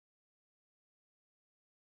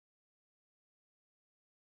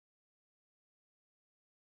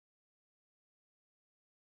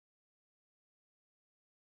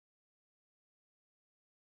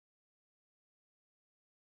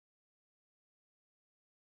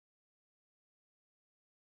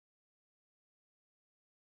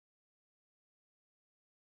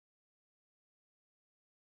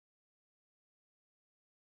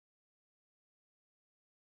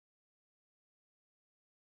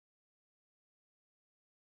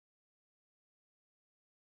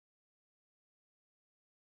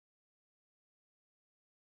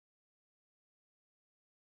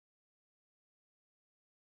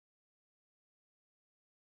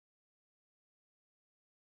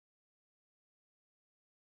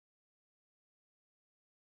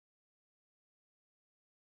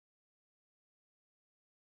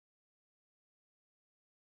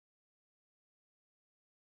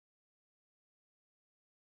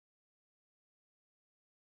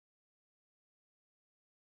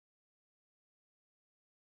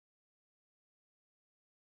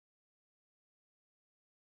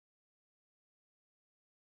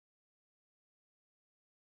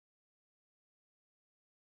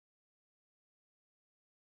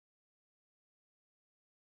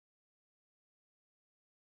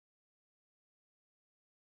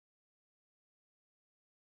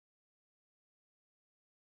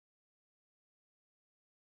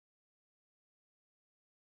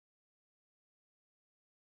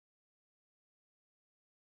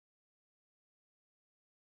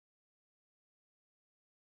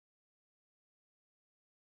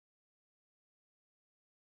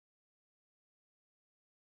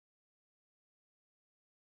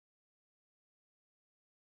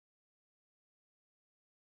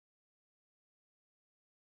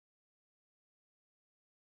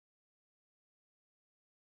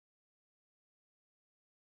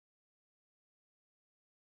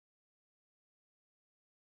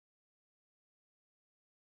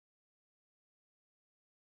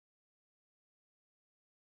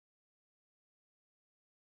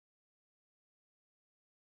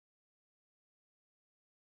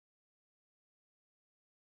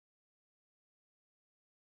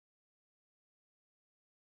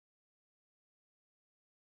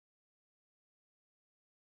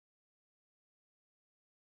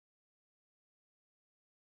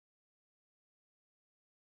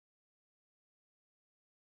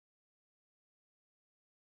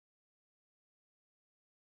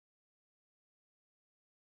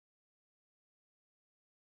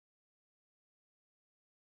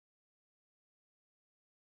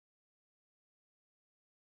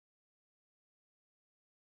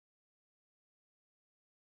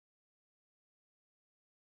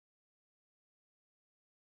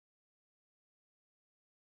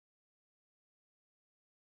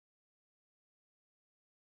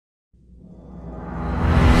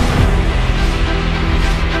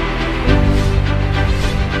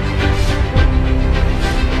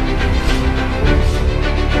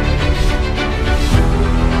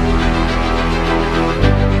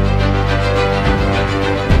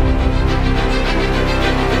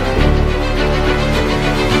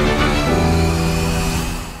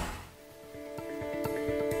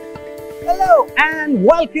and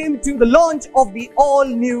welcome to the launch of the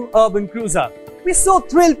all-new Urban Cruiser. We're so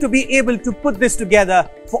thrilled to be able to put this together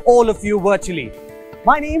for all of you virtually.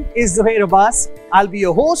 My name is Zuhair Abbas. I'll be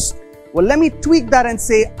your host. Well, let me tweak that and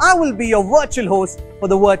say I will be your virtual host for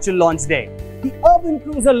the virtual launch day. The Urban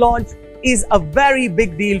Cruiser launch is a very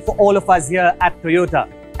big deal for all of us here at Toyota,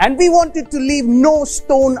 and we wanted to leave no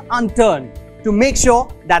stone unturned to make sure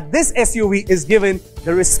that this SUV is given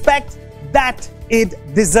the respect that it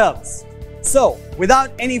deserves. So, without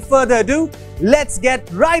any further ado, let's get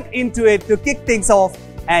right into it to kick things off.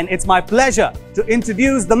 And it's my pleasure to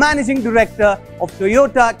introduce the Managing Director of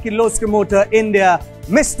Toyota Kirloskar Motor India,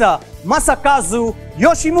 Mr. Masakazu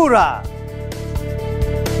Yoshimura.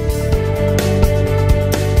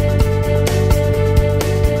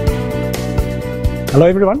 Hello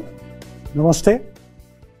everyone, Namaste.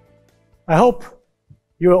 I hope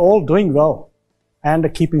you are all doing well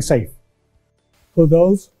and keeping safe. For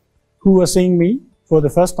those who are seeing me for the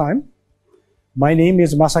first time, my name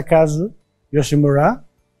is Masakazu Yoshimura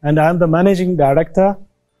and I am the Managing Director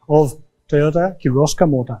of Toyota Kirloskar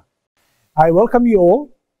Motor. I welcome you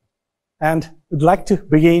all and would like to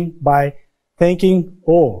begin by thanking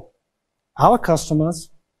all our customers,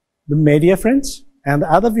 the media friends and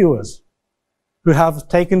other viewers who have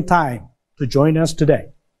taken time to join us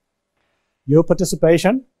today. Your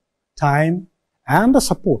participation, time, and the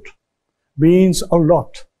support means a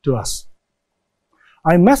lot to us.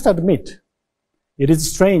 I must admit, it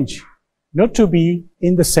is strange not to be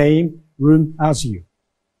in the same room as you.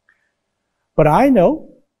 But I know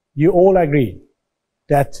you all agree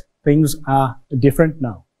that things are different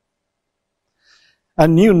now. A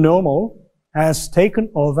new normal has taken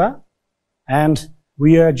over, and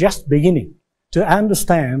we are just beginning to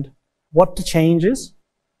understand what the changes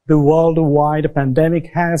the worldwide pandemic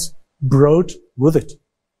has brought with it.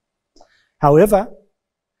 However,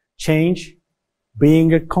 change,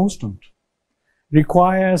 being a constant,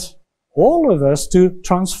 requires all of us to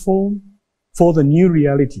transform for the new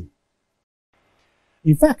reality.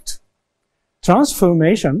 In fact,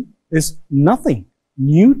 transformation is nothing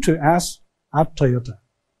new to us at Toyota.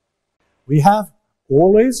 We have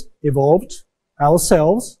always evolved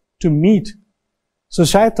ourselves to meet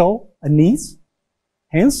societal needs.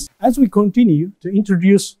 Hence, as we continue to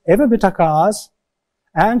introduce ever better cars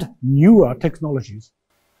and newer technologies,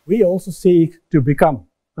 we also seek to become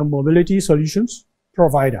a mobility solutions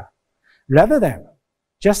provider rather than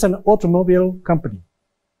just an automobile company.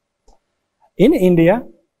 In India,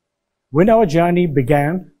 when our journey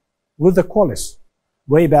began with the Qualis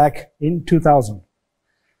way back in 2000,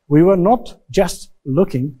 we were not just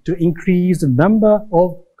looking to increase the number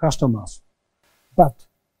of customers, but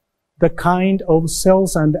the kind of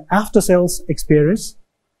sales and after-sales experience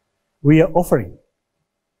we are offering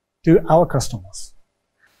to our customers.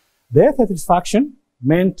 Their satisfaction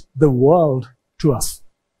meant the world to us.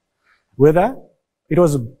 Whether it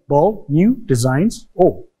was bold new designs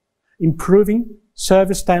or improving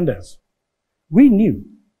service standards, we knew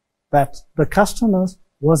that the customers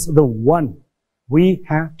was the one we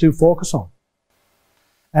had to focus on.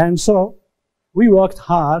 And so we worked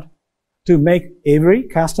hard to make every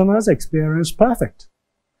customer's experience perfect,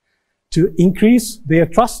 to increase their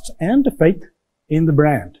trust and faith in the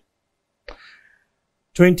brand.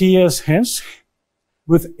 20 years hence,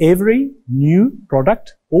 with every new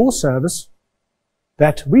product or service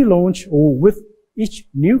that we launch or with each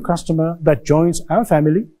new customer that joins our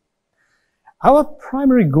family, our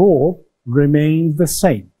primary goal remains the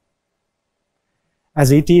same,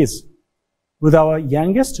 as it is with our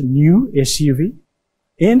youngest new SUV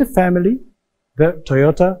in the family, the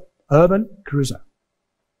Toyota Urban Cruiser.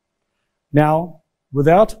 Now,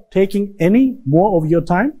 without taking any more of your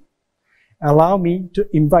time, allow me to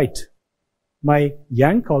invite my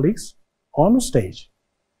young colleagues on stage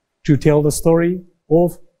to tell the story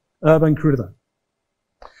of Urban Cruiser.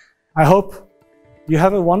 I hope you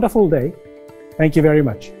have a wonderful day. Thank you very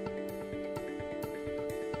much.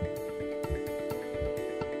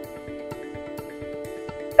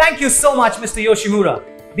 Thank you so much, Mr. Yoshimura.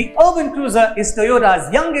 The Urban Cruiser is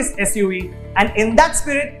Toyota's youngest SUV, and in that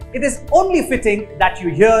spirit, it is only fitting that you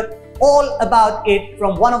hear all about it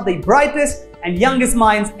from one of the brightest and youngest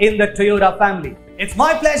minds in the Toyota family. It's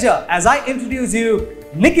my pleasure as I introduce you,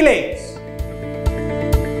 Nikhilesh.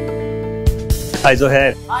 Hi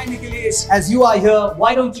Zohair. Hi Nikhilesh, as you are here,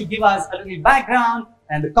 why don't you give us a little background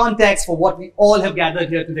and the context for what we all have gathered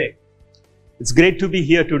here today? It's great to be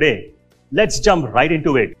here today. Let's jump right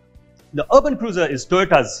into it. The Urban Cruiser is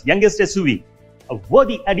Toyota's youngest SUV, a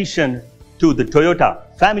worthy addition to the Toyota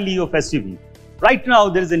family of SUV. Right now,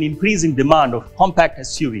 there is an increasing demand of compact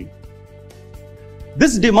SUV.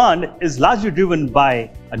 This demand is largely driven by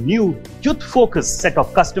a new youth-focused set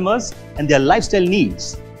of customers and their lifestyle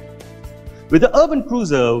needs. With the urban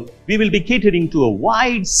cruiser, we will be catering to a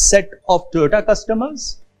wide set of Toyota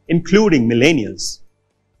customers, including millennials.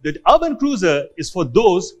 The urban cruiser is for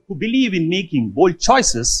those who believe in making bold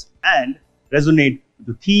choices and resonate with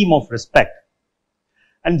the theme of respect.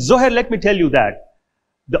 And Zohair, let me tell you that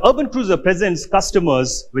the urban cruiser presents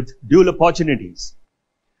customers with dual opportunities.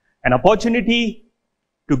 An opportunity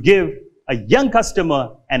to give a young customer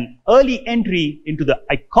an early entry into the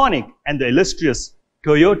iconic and the illustrious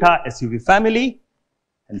Toyota SUV family.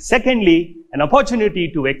 And secondly, an opportunity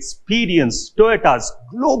to experience Toyota's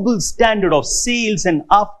global standard of sales and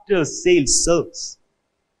after-sales service.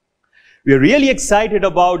 We are really excited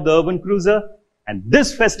about the urban cruiser, and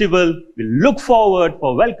this festival will look forward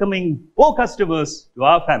for welcoming more customers to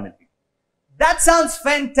our family. That sounds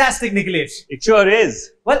fantastic, Nikhilesh. It sure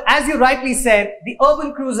is. Well, as you rightly said, the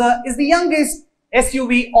urban cruiser is the youngest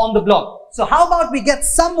SUV on the block. So how about we get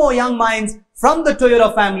some more young minds from the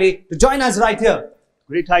Toyota family to join us right here?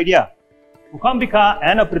 Great idea. Mukambika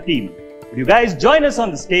and Apratim, would you guys join us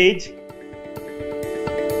on the stage?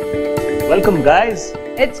 Welcome, guys.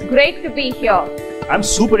 It's great to be here. I'm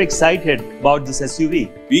super excited about this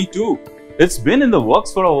SUV. Me too. It's been in the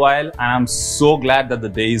works for a while and I'm so glad that the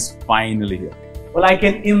day is finally here. Well, I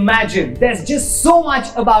can imagine there's just so much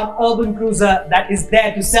about urban cruiser that is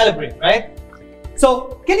there to celebrate, right?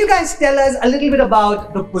 So, can you guys tell us a little bit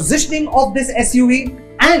about the positioning of this SUV?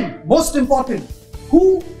 And most important,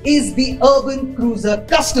 who is the urban cruiser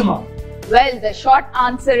customer? Well, the short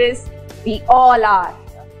answer is we all are.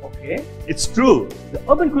 Okay. It's true. The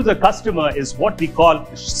urban cruiser customer is what we call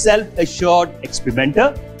a self-assured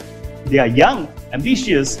experimenter. They are young,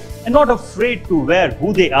 ambitious, and not afraid to wear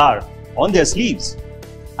who they are on their sleeves.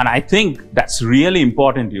 And I think that's really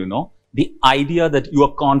important, you know. The idea that you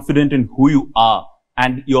are confident in who you are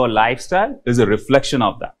and your lifestyle is a reflection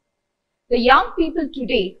of that. The young people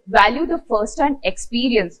today value the first-hand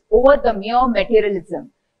experience over the mere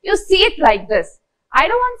materialism. You see it like this. I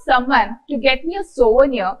don't want someone to get me a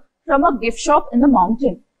souvenir from a gift shop in the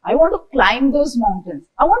mountain. I want to climb those mountains.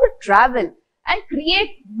 I want to travel and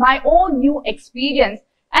create my own new experience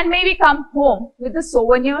and maybe come home with a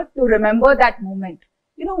souvenir to remember that moment.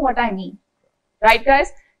 You know what I mean? Right,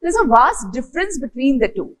 guys? There's a vast difference between the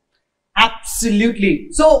two. Absolutely.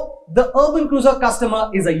 So, the urban cruiser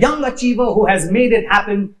customer is a young achiever who has made it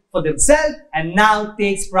happen for themselves and now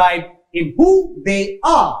takes pride in who they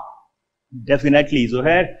are. Definitely,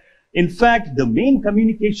 Zohair. In fact, the main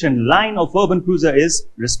communication line of urban cruiser is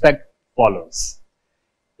respect follows.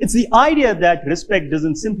 It's the idea that respect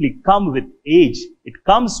doesn't simply come with age. It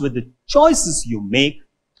comes with the choices you make.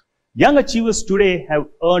 Young achievers today have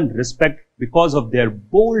earned respect because of their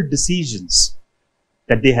bold decisions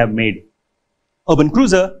that they have made. Urban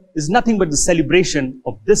cruiser is nothing but the celebration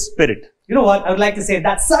of this spirit. You know what? I would like to say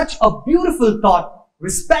that's such a beautiful thought.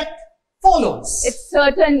 Respect follows. It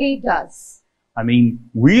certainly does. I mean,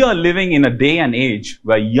 we are living in a day and age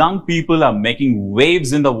where young people are making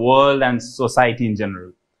waves in the world and society in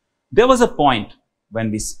general. There was a point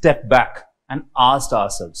when we stepped back and asked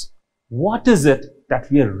ourselves, what is it that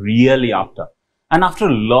we are really after? And after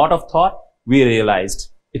a lot of thought, we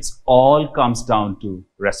realized it's all comes down to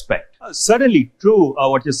respect. Certainly true.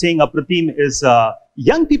 What you're saying, Apratim, is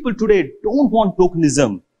young people today don't want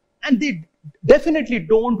tokenism, and they definitely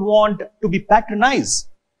don't want to be patronized.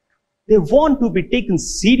 They want to be taken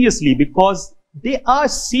seriously because they are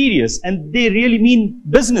serious and they really mean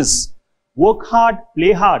business. Work hard,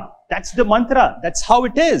 play hard. That's the mantra. That's how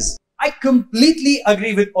it is. I completely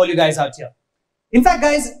agree with all you guys out here. In fact,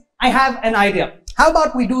 guys, I have an idea. How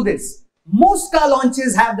about we do this? Most car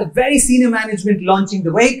launches have the very senior management launching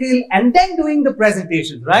the vehicle and then doing the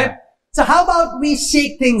presentations, right? So how about we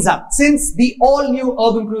shake things up? Since the all-new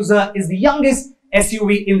urban cruiser is the youngest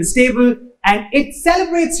SUV in the stable and it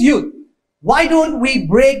celebrates youth, why don't we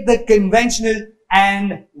break the conventional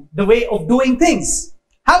and the way of doing things?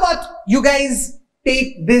 How about you guys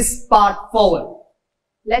take this part forward?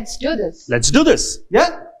 Let's do this. Let's do this.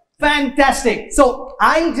 Yeah? Fantastic. So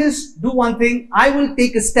I'll just do one thing. I will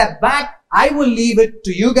take a step back. I will leave it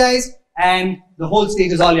to you guys and the whole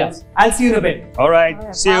stage is all yours. I'll see you in a bit. All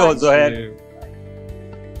right. See you, Zohair.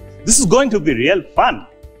 This is going to be real fun.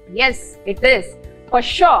 Yes, it is. For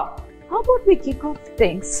sure. How about we kick off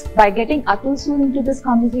things by getting Atul soon into this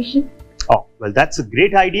conversation? Oh, well, that's a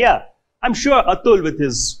great idea. I'm sure Atul, with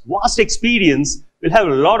his vast experience, will have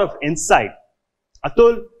a lot of insight.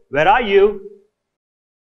 Atul, where are you?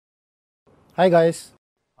 Hi guys.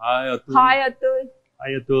 Hi, Atul. Hi, Atul.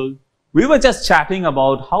 Hi, Atul. We were just chatting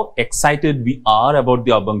about how excited we are about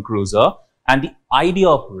the urban cruiser and the idea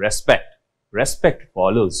of respect. Respect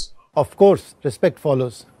follows. Of course, respect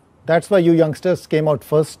follows. That's why you youngsters came out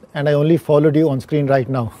first and I only followed you on screen right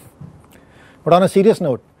now. But on a serious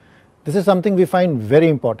note, this is something we find very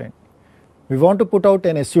important. We want to put out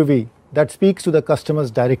an SUV that speaks to the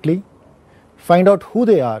customers directly, find out who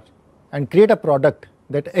they are, and create a product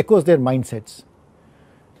that echoes their mindsets.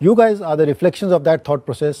 You guys are the reflections of that thought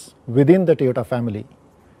process within the Toyota family.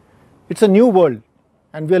 It's a new world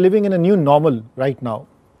and we are living in a new normal right now.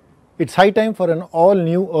 It's high time for an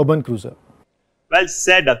all-new urban cruiser. Well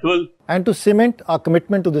said, Atul. And to cement our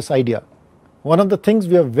commitment to this idea, one of the things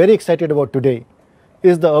we are very excited about today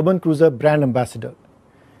is the Urban Cruiser brand ambassador.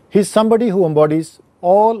 He's somebody who embodies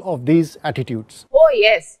all of these attitudes. Oh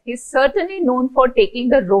yes, he's certainly known for taking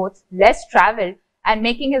the roads less traveled and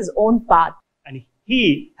making his own path. And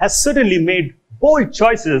he has certainly made bold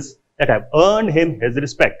choices that have earned him his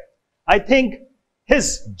respect. I think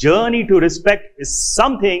his journey to respect is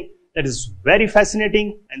something that is very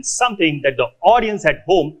fascinating and something that the audience at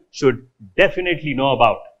home should definitely know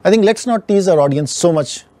about. I think let's not tease our audience so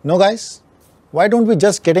much. No guys? Why don't we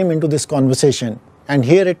just get him into this conversation and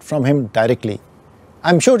hear it from him directly?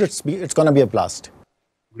 I'm sure it's going to be a blast.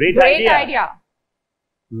 Great idea.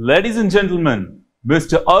 Ladies and gentlemen,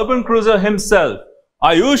 Mr. Urban Cruiser himself,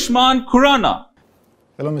 Ayushmann Khurrana.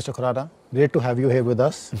 Hello Mr. Khurrana, great to have you here with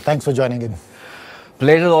us. Thanks for joining in.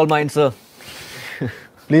 Pleasure all mine, sir.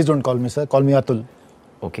 Please don't call me sir, call me Atul.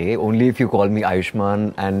 Okay, only if you call me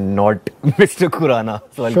Ayushmann and not Mr. Khurrana.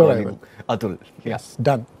 So I'll call you Atul. Yes,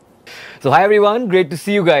 done. So hi everyone, great to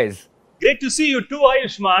see you guys. Great to see you too,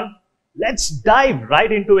 Ayushmann. Let's dive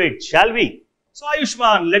right into it, shall we? So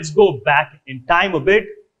Ayushmann, let's go back in time a bit.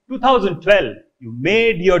 2012, you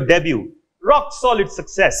made your debut. Rock solid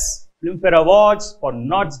success. Filmfare Awards for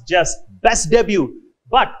not just Best Debut,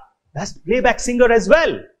 but Best Playback Singer as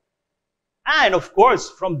well. And of course,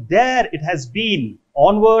 from there it has been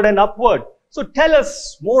onward and upward. So tell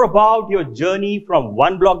us more about your journey from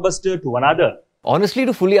one blockbuster to another. Honestly,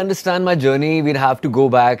 to fully understand my journey, we'd have to go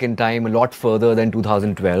back in time a lot further than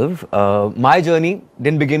 2012. My journey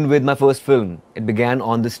didn't begin with my first film. It began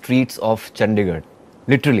on the streets of Chandigarh.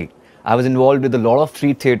 Literally. I was involved with a lot of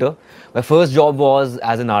street theatre. My first job was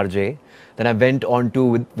as an RJ. Then I went on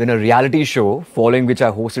to win a reality show, following which I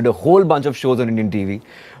hosted a whole bunch of shows on Indian TV.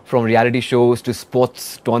 From reality shows to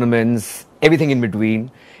sports tournaments, everything in between.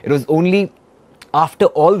 It was only after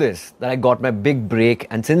all this that I got my big break,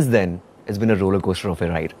 and since then, it's been a roller coaster of a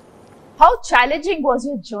ride. How challenging was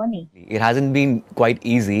your journey? It hasn't been quite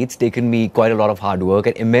easy. It's taken me quite a lot of hard work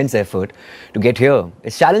and immense effort to get here.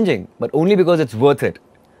 It's challenging, but only because it's worth it.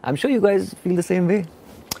 I'm sure you guys feel the same way.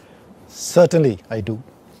 Certainly, I do.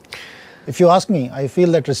 If you ask me, I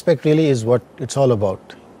feel that respect really is what it's all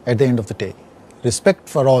about at the end of the day. Respect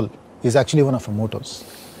for all is actually one of our mottos.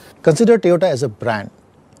 Consider Toyota as a brand.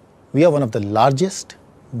 We are one of the largest,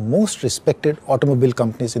 most respected automobile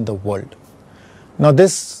companies in the world. Now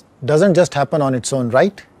this doesn't just happen on its own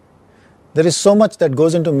right. There is so much that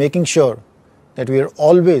goes into making sure that we are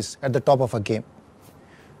always at the top of our game.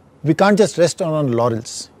 We can't just rest on our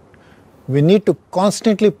laurels. We need to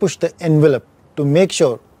constantly push the envelope to make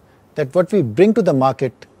sure that what we bring to the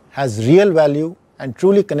market has real value and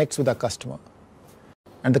truly connects with our customer.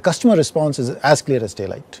 And the customer response is as clear as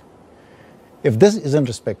daylight. If this isn't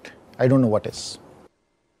respect, I don't know what is.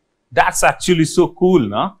 That's actually so cool,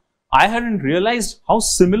 nah? I hadn't realized how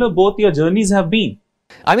similar both your journeys have been.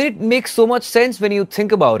 I mean, it makes so much sense when you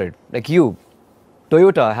think about it. Like you,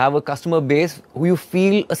 Toyota, have a customer base who you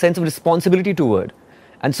feel a sense of responsibility toward.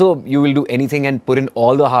 And so you will do anything and put in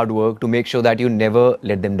all the hard work to make sure that you never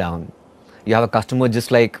let them down. You have a customer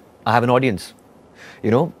just like I have an audience,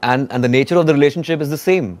 you know, and the nature of the relationship is the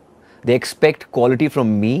same. They expect quality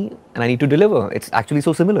from me and I need to deliver. It's actually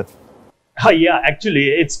so similar. Yeah, actually,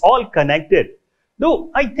 it's all connected.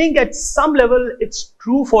 Though I think at some level it's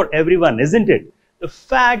true for everyone, isn't it? The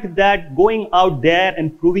fact that going out there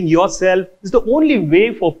and proving yourself is the only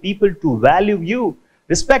way for people to value you.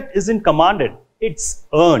 Respect isn't commanded, it's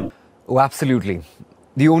earned. Oh, absolutely.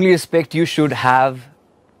 The only respect you should have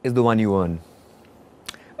is the one you earn.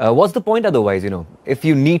 What's the point otherwise, you know? If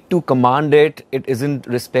you need to command it, it isn't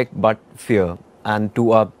respect but fear. And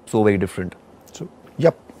two are so very different. So,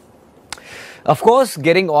 yep. Of course,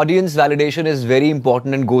 getting audience validation is very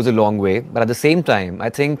important and goes a long way. But at the same time, I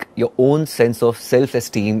think your own sense of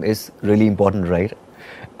self-esteem is really important, right?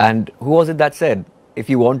 And who was it that said, if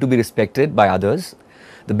you want to be respected by others,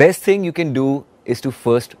 the best thing you can do is to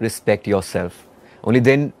first respect yourself. Only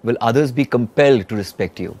then will others be compelled to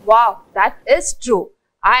respect you. Wow, that is true.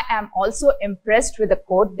 I am also impressed with the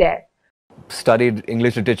quote there. Studied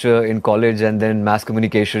English literature in college and then mass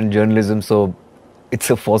communication, journalism, so it's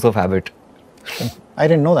a force of habit. I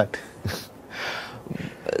didn't know that.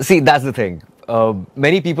 See, that's the thing.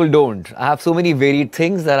 Many people don't. I have so many varied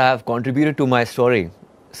things that I have contributed to my story.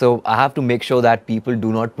 So I have to make sure that people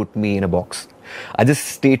do not put me in a box. I just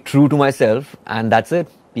stay true to myself and that's it.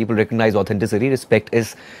 People recognize authenticity. Respect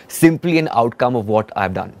is simply an outcome of what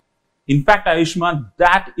I've done. In fact, Ayushmann,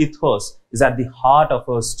 that ethos is at the heart of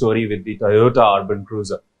our story with the Toyota Urban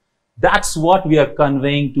Cruiser. That's what we are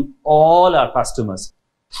conveying to all our customers.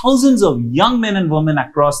 Thousands of young men and women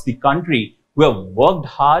across the country who have worked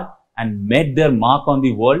hard and made their mark on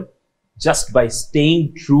the world just by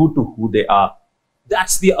staying true to who they are.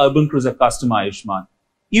 That's the Urban Cruiser customer, Ayushmann.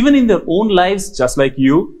 Even in their own lives, just like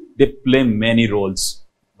you, they play many roles.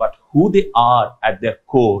 But who they are at their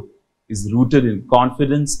core is rooted in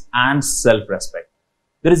confidence and self-respect.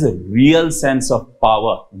 There is a real sense of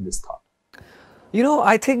power in this thought. You know,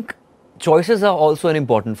 I think choices are also an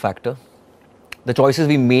important factor. The choices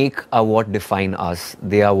we make are what define us.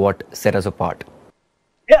 They are what set us apart.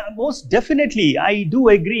 Yeah, most definitely. I do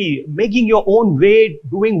agree. Making your own way,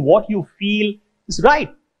 doing what you feel is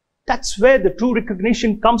right. That's where the true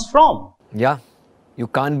recognition comes from. Yeah, you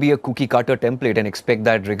can't be a cookie cutter template and expect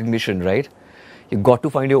that recognition, right? You've got to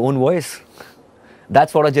find your own voice.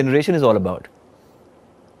 That's what our generation is all about.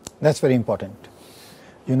 That's very important.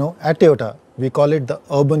 You know, at Toyota, we call it the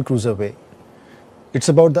Urban Cruiser way. It's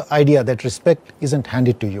about the idea that respect isn't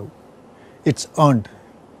handed to you. It's earned.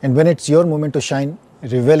 And when it's your moment to shine,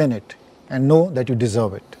 revel in it and know that you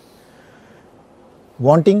deserve it.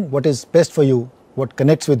 Wanting what is best for you, what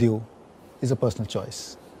connects with you, is a personal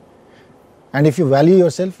choice. And if you value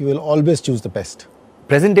yourself, you will always choose the best.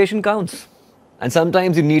 Presentation counts. And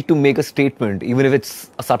sometimes you need to make a statement, even if it's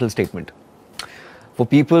a subtle statement, for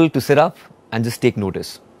people to sit up and just take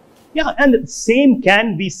notice. Yeah, and the same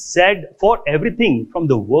can be said for everything from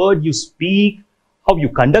the word you speak, how you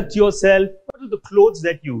conduct yourself, or to the clothes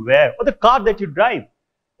that you wear, or the car that you drive.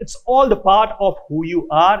 It's all the part of who you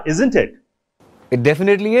are, isn't it? It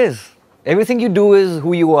definitely is. Everything you do is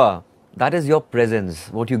who you are. That is your presence,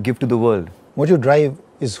 what you give to the world. What you drive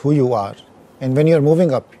is who you are. And when you're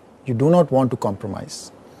moving up, you do not want to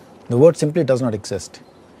compromise. The word simply does not exist.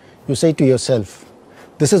 You say to yourself,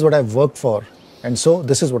 this is what I've worked for, and so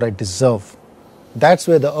this is what I deserve. That's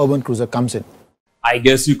where the Urban Cruiser comes in. I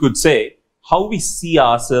guess you could say how we see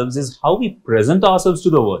ourselves is how we present ourselves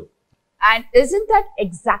to the world. And isn't that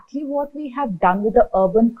exactly what we have done with the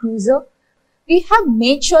Urban Cruiser? We have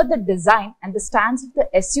made sure the design and the stance of the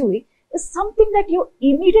SUV is something that you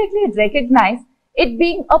immediately recognize it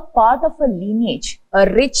being a part of a lineage, a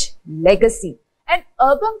rich legacy. An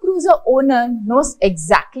Urban Cruiser owner knows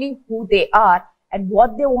exactly who they are and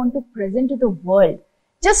what they want to present to the world.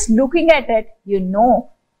 Just looking at it, you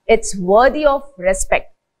know it's worthy of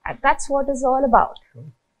respect. And that's what it's all about.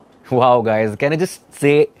 Wow, guys, can I just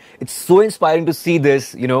say, it's so inspiring to see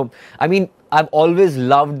this, you know. I mean, I've always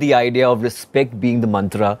loved the idea of respect being the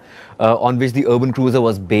mantra on which the Urban Cruiser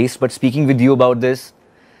was based. But speaking with you about this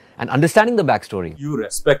and understanding the backstory, You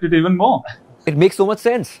respect it even more. it makes so much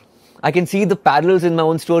sense. I can see the parallels in my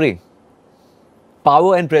own story.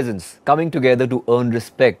 Power and presence coming together to earn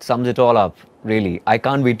respect sums it all up, really. I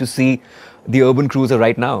can't wait to see the Urban Cruiser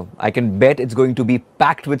right now. I can bet it's going to be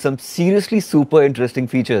packed with some seriously super interesting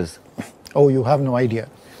features. Oh, you have no idea.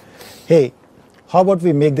 Hey, how about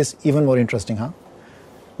we make this even more interesting, huh?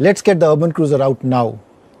 Let's get the Urban Cruiser out now.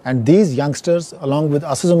 And these youngsters, along with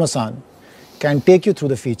Asuzuma-san, can take you through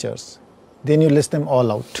the features. Then you list them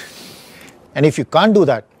all out. And if you can't do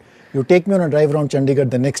that, you take me on a drive around Chandigarh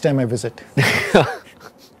the next time I visit.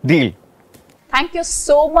 Deal. Thank you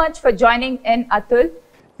so much for joining in, Atul.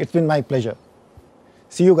 It's been my pleasure.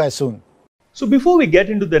 See you guys soon. So before we get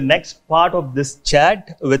into the next part of this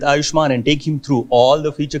chat with Ayushmann and take him through all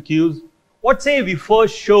the feature cues, what say we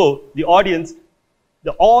first show the audience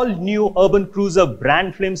the all-new Urban Cruiser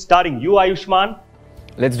brand film starring you, Ayushmann?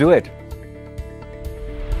 Let's do it.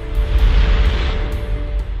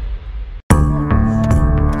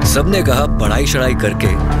 सबने कहा पढ़ाई शढ़ाई करके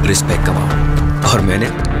respect कमाओ और मैंने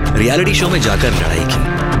reality show में जाकर लड़ाई की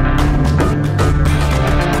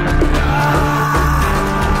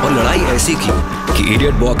और लड़ाई ऐसी की कि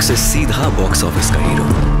इडियट बॉक्स से सीधा बॉक्स ऑफिस का हीरो।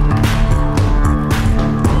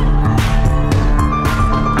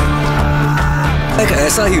 एक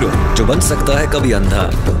ऐसा हीरो जो बन सकता है कभी अंधा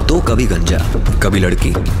तो कभी गंजा, कभी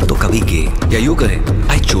लड़की तो कभी गे, या यूं कहें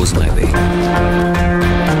आई चोज माई वे।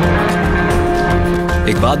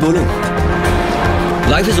 एक बात बोलूं,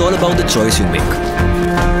 life is all about the choice you make.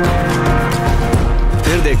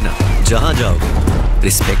 फिर देखना जहां जाओगे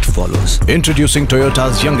respect follows. Introducing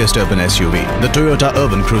Toyota's youngest urban SUV, the Toyota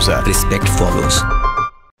Urban Cruiser. Respect follows.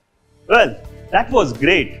 Well, that was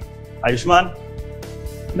great, Ayushmann.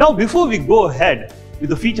 Now, before we go ahead with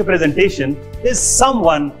the feature presentation, there's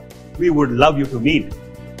someone we would love you to meet.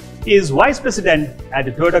 He is Vice President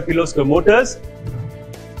at the Toyota Kirloskar Motors,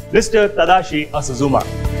 Mr. Tadashi Asazuma.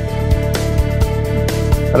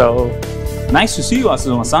 Hello. Nice to see you,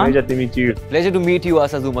 Asazuma-san. Pleasure to meet you. Pleasure to meet you,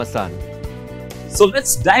 Asazuma-san. So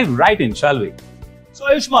let's dive right in, shall we? So,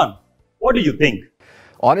 Ayushmann, what do you think?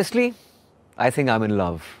 Honestly, I think I'm in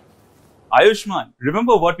love. Ayushmann,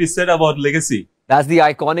 remember what we said about legacy? That's the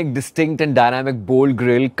iconic, distinct and dynamic bold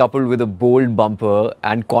grille coupled with a bold bumper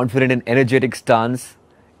and confident and energetic stance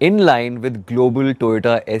in line with global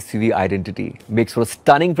Toyota SUV identity. Makes for a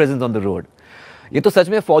stunning presence on the road. ये तो सच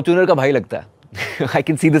में Fortuner का भाई लगता है. I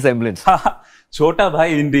can see the semblance. Chota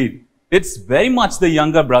bhai indeed. It's very much the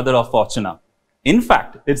younger brother of Fortuner. In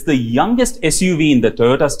fact, it's the youngest SUV in the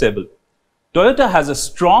Toyota stable. Toyota has a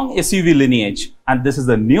strong SUV lineage and this is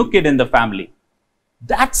the new kid in the family.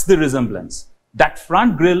 That's the resemblance. That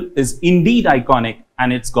front grille is indeed iconic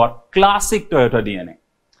and it's got classic Toyota DNA.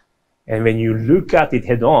 And when you look at it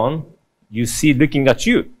head on, you see looking at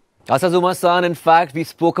you. Asazuma-san, in fact, we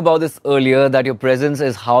spoke about this earlier, that your presence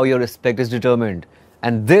is how your respect is determined.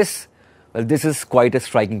 And this, well, this is quite a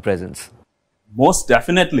striking presence. Most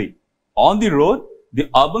definitely. On the road, the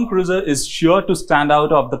urban cruiser is sure to stand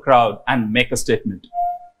out of the crowd and make a statement.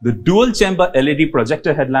 The dual chamber LED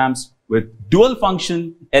projector headlamps with dual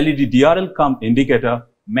function LED DRL cum indicator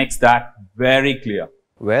makes that very clear.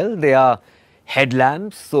 Well, they are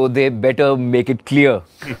headlamps, so they better make it clear.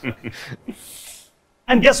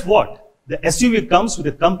 And guess what? The SUV comes with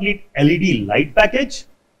a complete LED light package,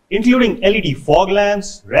 including LED fog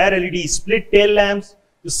lamps, rear LED split tail lamps,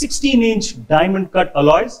 to 16-inch diamond cut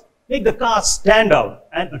alloys, make the car stand out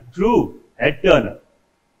and a true head-turner.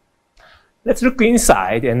 Let's look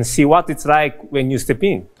inside and see what it's like when you step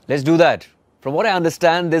in. Let's do that. From what I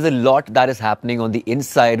understand, there's a lot that is happening on the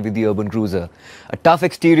inside with the urban cruiser. A tough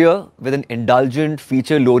exterior with an indulgent,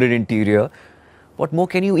 feature-loaded interior. What more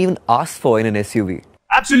can you even ask for in an SUV?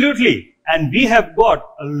 Absolutely. And we have got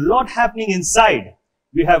a lot happening inside.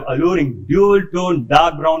 We have alluring dual-tone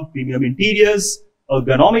dark brown premium interiors,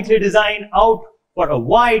 ergonomically designed out for a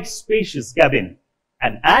wide, spacious cabin,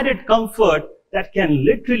 and added comfort that can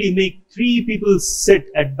literally make 3 people sit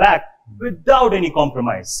at back without any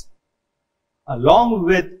compromise. Along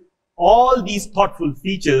with all these thoughtful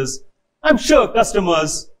features, I'm sure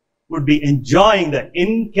customers would be enjoying the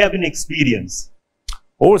in-cabin experience.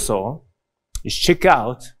 Also, you check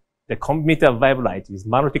out the combinator vibe light with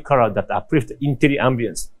multicolor that uplift interior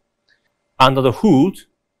ambience. Under the hood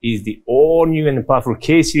is the all-new and powerful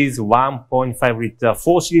K-Series 1.5-liter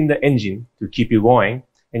 4-cylinder engine to keep you going,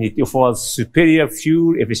 and it offers superior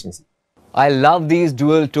fuel efficiency. I love these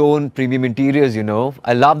dual-tone premium interiors, you know.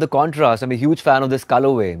 I love the contrast. I'm a huge fan of this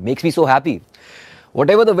colorway. Makes me so happy.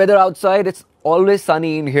 Whatever the weather outside, it's always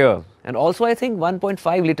sunny in here. And also, I think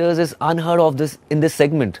 1.5 liters is unheard of in this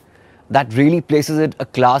segment. That really places it a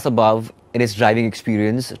class above in its driving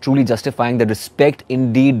experience, truly justifying that respect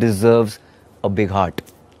indeed deserves a big heart.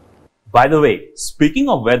 By the way, speaking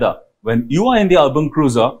of weather, when you are in the urban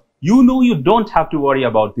cruiser, you know you don't have to worry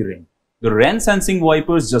about the rain. The rain sensing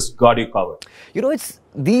wipers just got you covered. You know, it's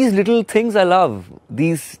these little things I love.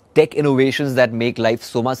 These tech innovations that make life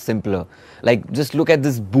so much simpler. Like, just look at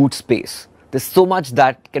this boot space. There's so much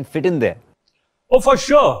that can fit in there. Oh, for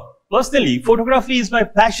sure. Personally, photography is my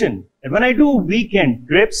passion. And when I do weekend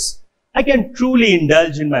trips, I can truly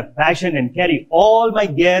indulge in my passion and carry all my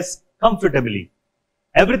gears comfortably.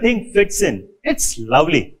 Everything fits in. It's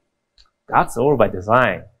lovely. That's all by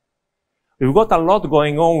design. We've got a lot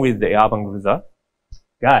going on with the urban cruiser.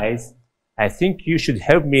 Guys, I think you should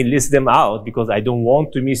help me list them out because I don't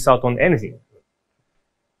want to miss out on anything.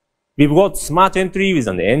 We've got smart entry with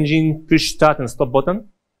an engine, push start and stop button.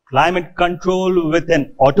 Climate control with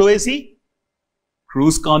an auto AC.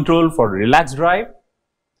 Cruise control for relaxed drive.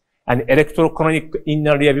 An electronic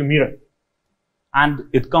inner rearview mirror. And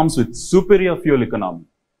it comes with superior fuel economy.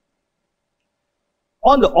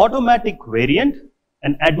 On the automatic variant,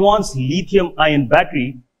 an advanced lithium-ion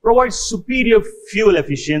battery provides superior fuel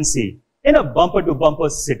efficiency in a bumper-to-bumper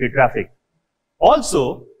city traffic.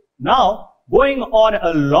 Also, now going on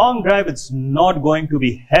a long drive, it's not going to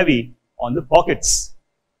be heavy on the pockets.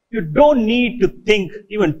 You don't need to think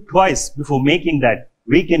even twice before making that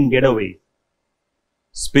weekend getaway.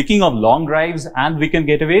 Speaking of long drives and weekend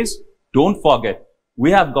getaways, don't forget,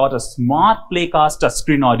 we have got a smart Playcast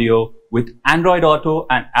touchscreen audio with Android Auto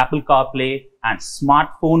and Apple CarPlay and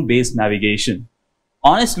smartphone-based navigation.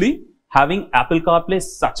 Honestly, having Apple CarPlay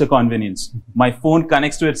is such a convenience. My phone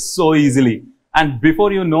connects to it so easily, and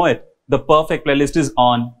before you know it, the perfect playlist is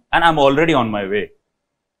on and I'm already on my way.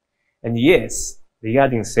 And yes,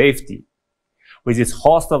 regarding safety, with its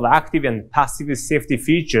host of active and passive safety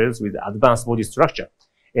features with advanced body structure,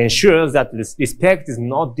 ensures that respect is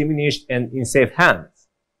not diminished and in safe hands.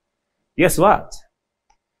 Guess what?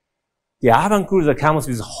 The Urban Cruiser comes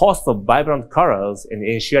with a host of vibrant colors and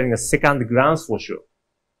ensuring a second glance for sure.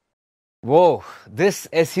 Whoa, this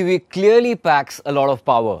SUV clearly packs a lot of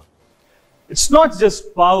power. It's not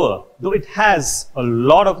just power, though it has a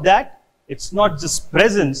lot of that. It's not just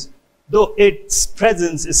presence, though its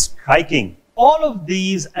presence is striking. All of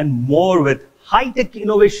these and more with high-tech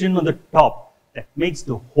innovation on the top that makes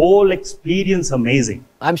the whole experience amazing.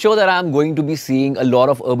 I'm sure that I'm going to be seeing a lot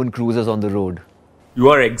of urban cruisers on the road. You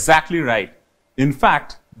are exactly right. In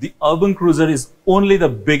fact, the Urban Cruiser is only the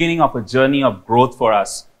beginning of a journey of growth for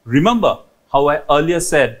us. Remember how I earlier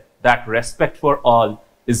said that respect for all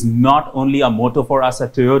is not only a motto for us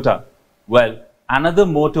at Toyota. Well, another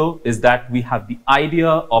motto is that we have the idea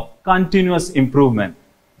of continuous improvement,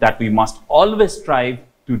 that we must always strive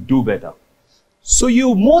to do better. So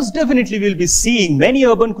you most definitely will be seeing many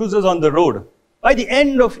urban cruisers on the road. By the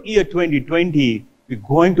end of year 2020, we're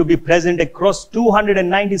going to be present across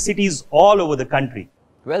 290 cities all over the country.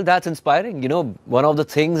 Well, that's inspiring. You know, one of the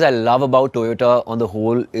things I love about Toyota on the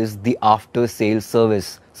whole is the after-sales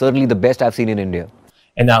service. Certainly the best I've seen in India.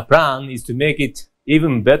 And our plan is to make it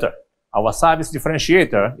even better. Our service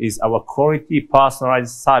differentiator is our quality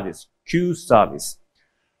personalized service, Q service.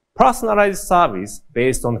 Personalized service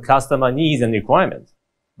based on customer needs and requirements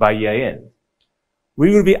by year end.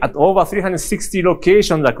 We will be at over 360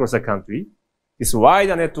 locations across the country. This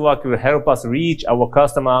wider network will help us reach our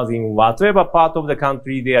customers in whatever part of the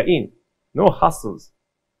country they are in. No hassles.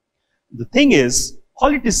 The thing is,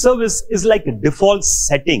 quality service is like a default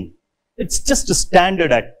setting. It's just a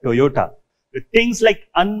standard at Toyota. With things like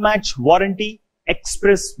unmatched warranty,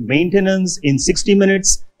 express maintenance in 60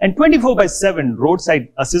 minutes, and 24/7 roadside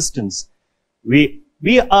assistance. We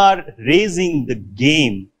are raising the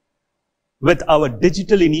game with our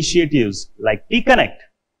digital initiatives like T-Connect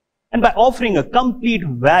and by offering a complete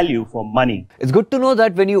value for money. It's good to know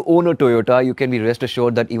that when you own a Toyota, you can be rest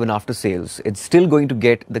assured that even after sales, it's still going to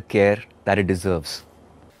get the care that it deserves.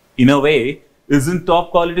 In a way, isn't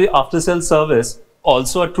top quality after-sales service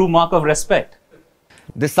also a true mark of respect?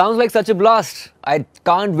 This sounds like such a blast. I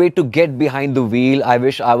can't wait to get behind the wheel. I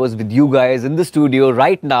wish I was with you guys in the studio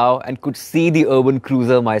right now and could see the Urban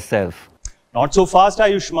Cruiser myself. Not so fast,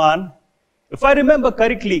 Ayushmann. If I remember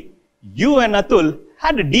correctly, you and Atul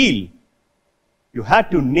had a deal. You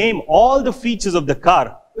had to name all the features of the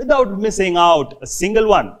car without missing out a single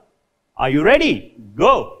one. Are you ready?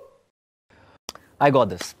 Go! I got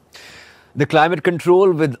this. The climate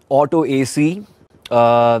control with auto AC,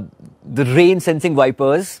 the rain sensing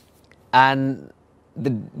wipers, and the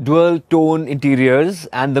dual tone interiors,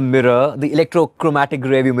 and the mirror, the electrochromatic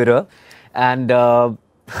rearview mirror, and there are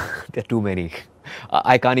too many.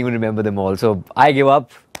 I can't even remember them all. So I give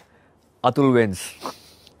up. Atul wins.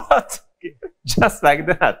 What? Just like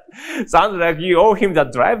that? Sounds like you owe him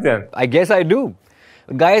that drive then. I guess I do.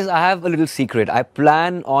 Guys, I have a little secret. I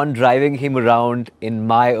plan on driving him around in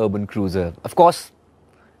my Urban Cruiser. Of course,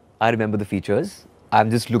 I remember the features.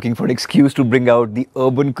 I'm just looking for an excuse to bring out the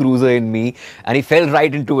Urban Cruiser in me, and he fell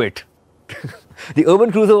right into it. The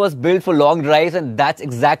Urban Cruiser was built for long drives, and that's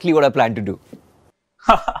exactly what I plan to do.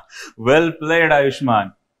 Well played,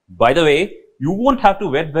 Ayushmann. By the way, you won't have to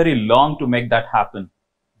wait very long to make that happen.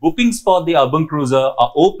 Bookings for the Urban Cruiser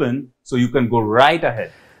are open, so you can go right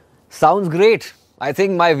ahead. Sounds great. I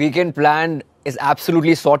think my weekend plan is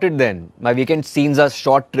absolutely sorted then. My weekend scenes are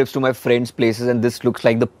short trips to my friends' places, and this looks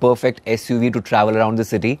like the perfect SUV to travel around the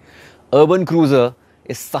city. Urban Cruiser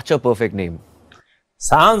is such a perfect name.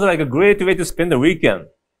 Sounds like a great way to spend the weekend.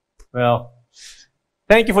 Well,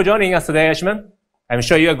 thank you for joining us today, Ayushmann. I'm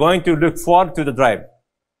sure you're going to look forward to the drive.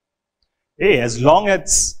 Hey, as long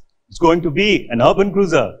as it's going to be an Urban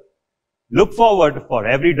Cruiser, look forward for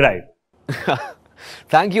every drive.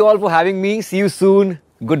 Thank you all for having me. See you soon.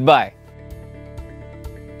 Goodbye.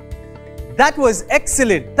 That was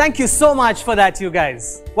excellent. Thank you so much for that, you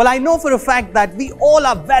guys. Well, I know for a fact that we all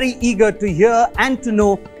are very eager to hear and to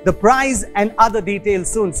know the price and other details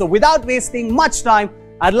soon. So without wasting much time,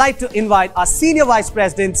 I'd like to invite our Senior Vice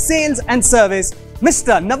President, Sales and Service,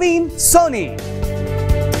 Mr. Naveen Soni.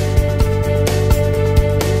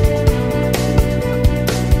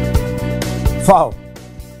 Wow,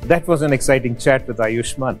 that was an exciting chat with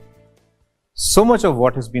Ayushmann. So much of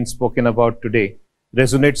what has been spoken about today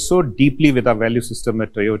resonates so deeply with our value system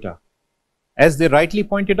at Toyota. As they rightly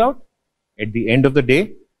pointed out, at the end of the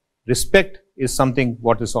day, respect is something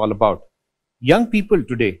what it's all about. Young people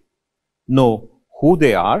today know who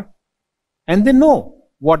they are and they know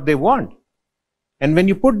what they want. And when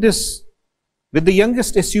you put this with the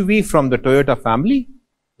youngest SUV from the Toyota family,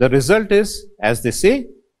 the result is, as they say,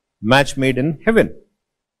 match made in heaven.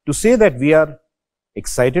 To say that we are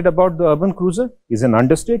excited about the urban cruiser is an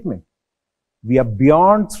understatement. We are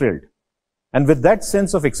beyond thrilled. And with that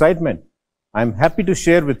sense of excitement, I'm happy to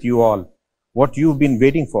share with you all what you've been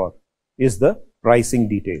waiting for is the pricing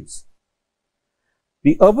details.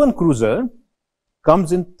 The urban cruiser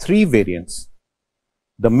comes in 3 variants: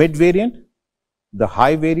 the mid variant, the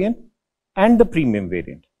high variant, and the premium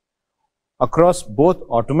variant, across both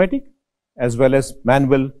automatic as well as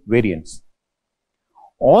manual variants.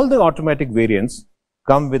 All the automatic variants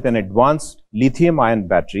come with an advanced lithium-ion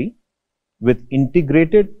battery with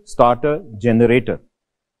integrated starter generator,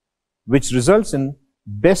 which results in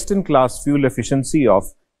best-in-class fuel efficiency of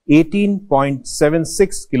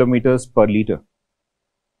 18.76 kilometers per liter.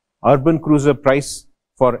 Urban cruiser price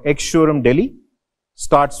for ex-showroom Delhi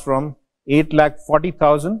starts from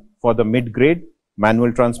 8,40,000 for the mid-grade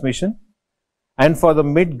manual transmission, and for the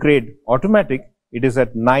mid-grade automatic, it is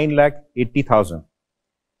at 9,80,000.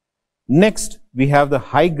 Next, we have the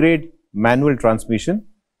high-grade manual transmission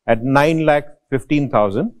at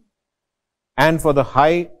 9,15,000, and for the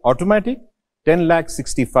high automatic,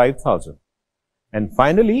 10,65,000. And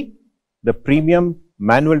finally, the premium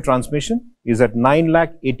manual transmission is at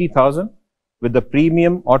 9,80,000 with the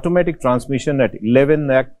premium automatic transmission at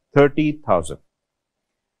 11,30,000.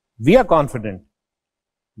 We are confident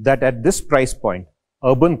that at this price point,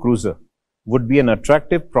 urban cruiser would be an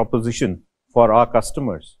attractive proposition for our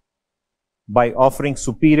customers by offering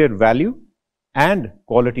superior value and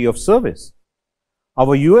quality of service.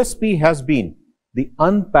 Our USP has been the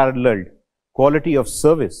unparalleled quality of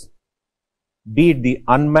service, be it the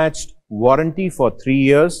unmatched warranty for 3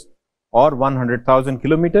 years or 100,000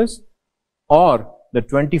 kilometers, or the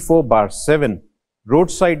 24/7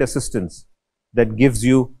 roadside assistance that gives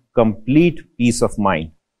you complete peace of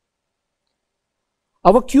mind.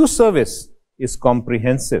 Our Q service is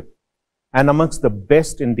comprehensive and amongst the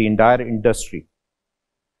best in the entire industry.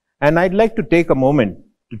 And I'd like to take a moment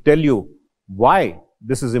to tell you why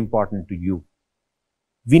this is important to you.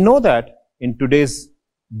 We know that in today's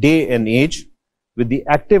day and age, with the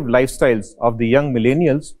active lifestyles of the young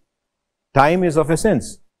millennials, time is of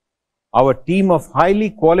essence. Our team of highly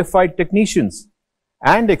qualified technicians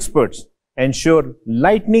and experts ensure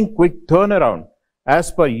lightning quick turnaround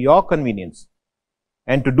as per your convenience,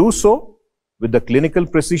 and to do so with the clinical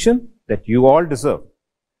precision that you all deserve.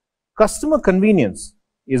 Customer convenience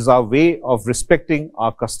is our way of respecting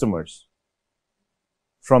our customers.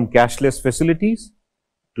 From cashless facilities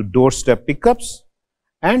to doorstep pickups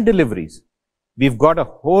and deliveries, we've got a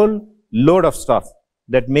whole load of stuff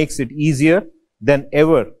that makes it easier than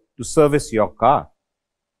ever to service your car.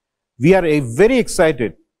 We are very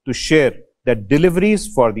excited to share that deliveries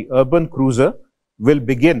for the urban cruiser will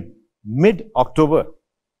begin mid-October.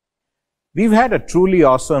 We've had a truly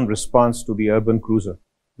awesome response to the urban cruiser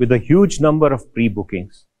with a huge number of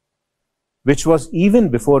pre-bookings, which was even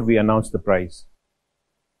before we announced the price.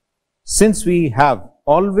 Since we have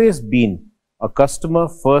always been a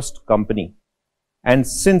customer-first company, and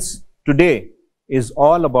since today is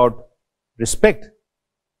all about respect,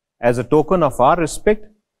 as a token of our respect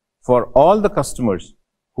for all the customers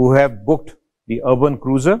who have booked the urban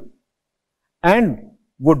cruiser and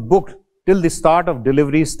would book till the start of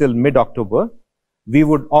deliveries till mid-October, we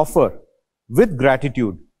would offer with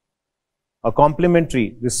gratitude a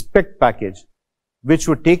complimentary respect package which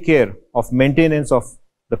would take care of maintenance of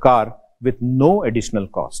the car with no additional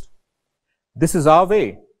cost. This is our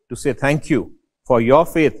way to say thank you for your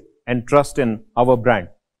faith and trust in our brand,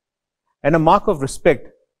 and a mark of respect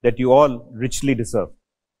that you all richly deserve.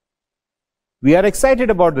 We are excited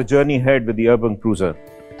about the journey ahead with the urban cruiser.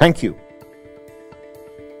 Thank you.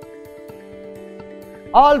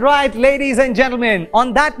 All right, ladies and gentlemen,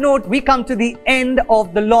 on that note, we come to the end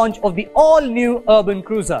of the launch of the all-new urban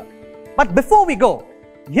cruiser. But before we go,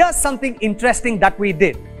 here's something interesting that we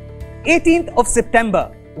did. 18th of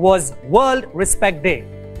September was World Respect Day.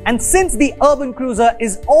 And since the urban cruiser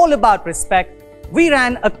is all about respect, we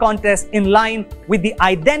ran a contest in line with the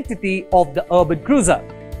identity of the urban cruiser.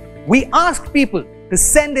 We asked people to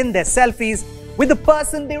send in their selfies with the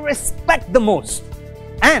person they respect the most.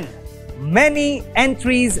 And many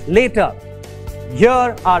entries later,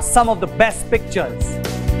 here are some of the best pictures.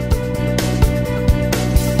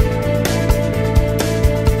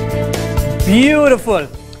 Beautiful.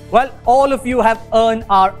 Well, all of you have earned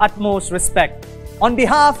our utmost respect. On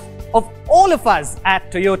behalf of all of us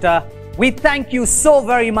at Toyota, we thank you so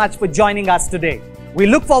very much for joining us today. We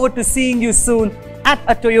look forward to seeing you soon at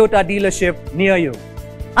a Toyota dealership near you.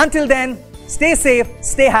 Until then, stay safe,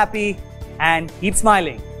 stay happy, and keep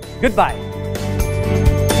smiling. Goodbye.